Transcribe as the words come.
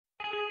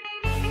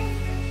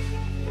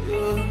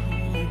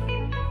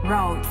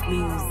Road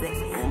music.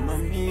 Oh,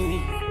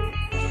 mommy,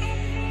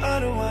 I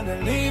don't wanna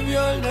leave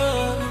your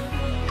love.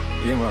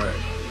 Yeah,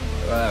 alright.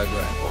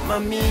 Oh,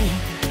 mommy,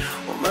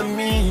 oh,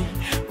 mommy,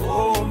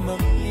 oh,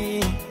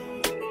 mommy.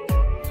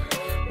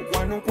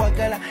 Wanu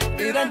kwagala,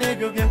 era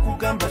nebyo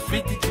byenkugamba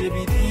sweet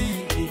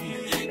chebiri.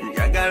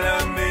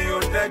 Njagala me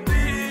your daddy,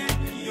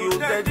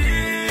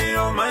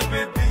 oh my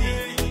baby.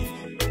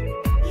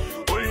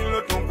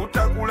 Olilo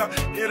tonkutakula,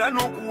 era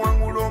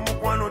nokuwangula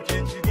omukwano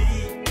chichiri.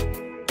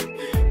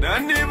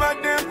 Nandi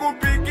badde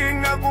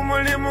kupikinga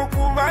kumulimu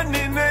kuba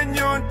nina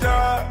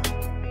nyota.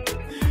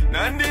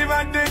 Nandi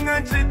badde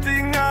nga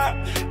chitinga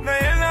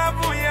naye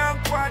lavu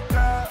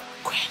yankwata.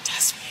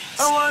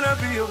 I wanna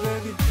be your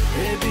baby,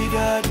 baby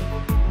daddy.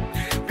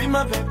 Be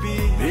my baby,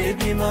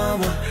 baby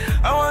mama.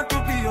 I want to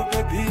be your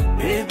baby,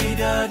 baby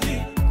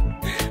daddy.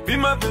 Be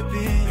my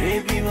baby,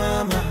 baby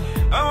mama.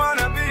 I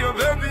wanna be your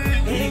baby,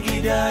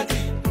 baby daddy.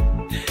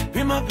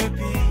 Be my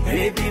baby,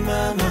 baby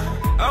mama.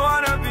 I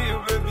wanna be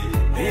your baby,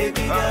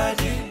 baby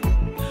daddy.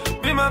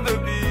 Be my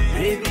baby,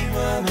 baby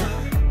mama.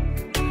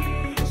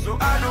 So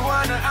I don't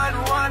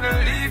wanna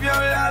leave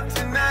your love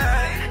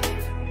tonight.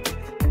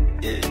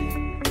 Yeah.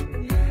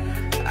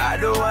 I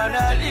don't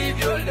wanna leave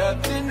your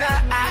love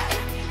tonight.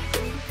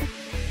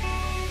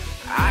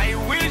 I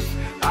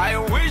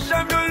wish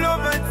I'm your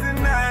lover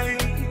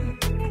tonight.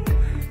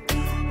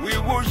 We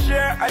will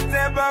share a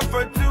table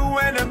for two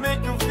and I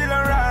make you feel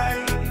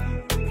alright.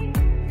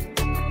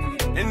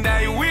 And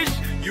I wish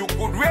you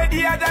could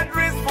ready that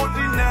dress for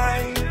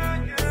tonight.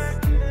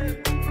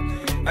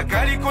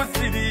 Akaliko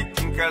city,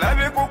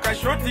 Tinkalabe koka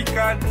shoti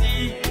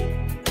kati.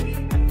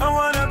 I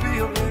wanna be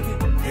your baby,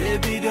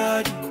 baby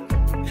daddy.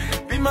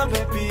 Be my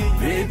baby,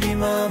 baby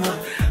mama.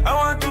 I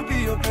want to be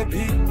your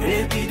baby,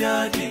 baby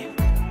daddy.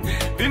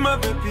 Be my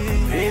baby,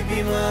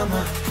 baby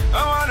mama. I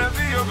wanna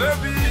be your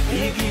baby,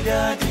 baby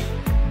daddy.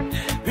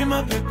 Be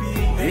my baby,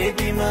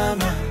 baby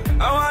mama.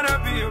 I wanna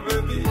be your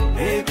baby,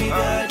 baby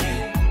daddy.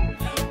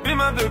 Be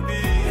my baby,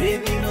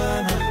 baby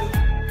mama.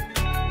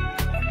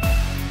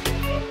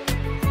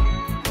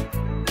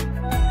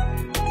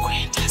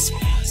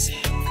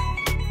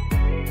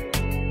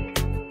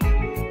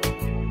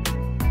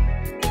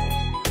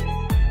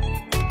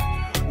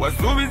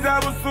 Wasubiza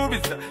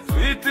busubisa,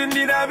 sweet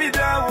ndira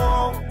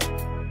bidawo.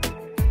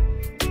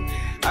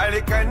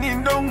 Aleka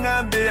nindo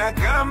ngambe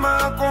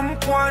akama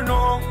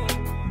komkwano.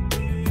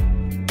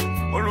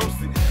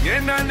 Olusi,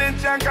 ngenda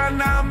nechaka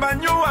namba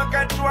nyo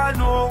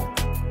wakatwano.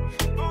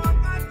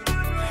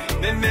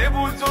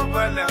 Nenebuzo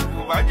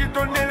balamu,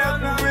 wajitondela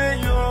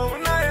kuweyo.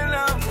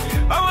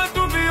 I want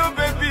to be your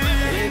baby,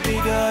 baby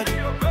daddy.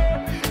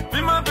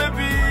 Be my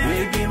baby,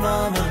 baby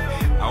mama.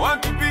 I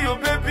want to be your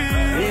baby,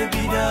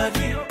 baby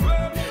daddy.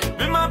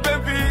 Be my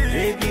baby,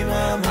 baby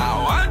mama. I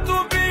want to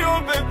be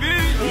your baby,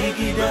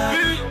 baby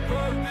daddy.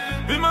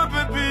 Be my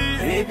baby,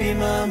 baby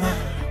mama.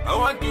 I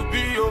want to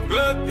be your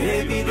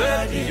baby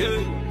daddy.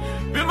 Yeah.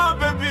 Be my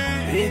baby,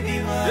 baby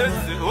mama.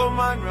 Yes,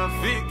 Oman,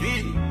 Rafiki.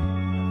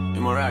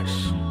 Give me rush,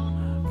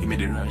 give me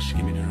the rush,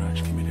 give me the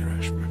rush, give me the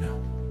rush, brother.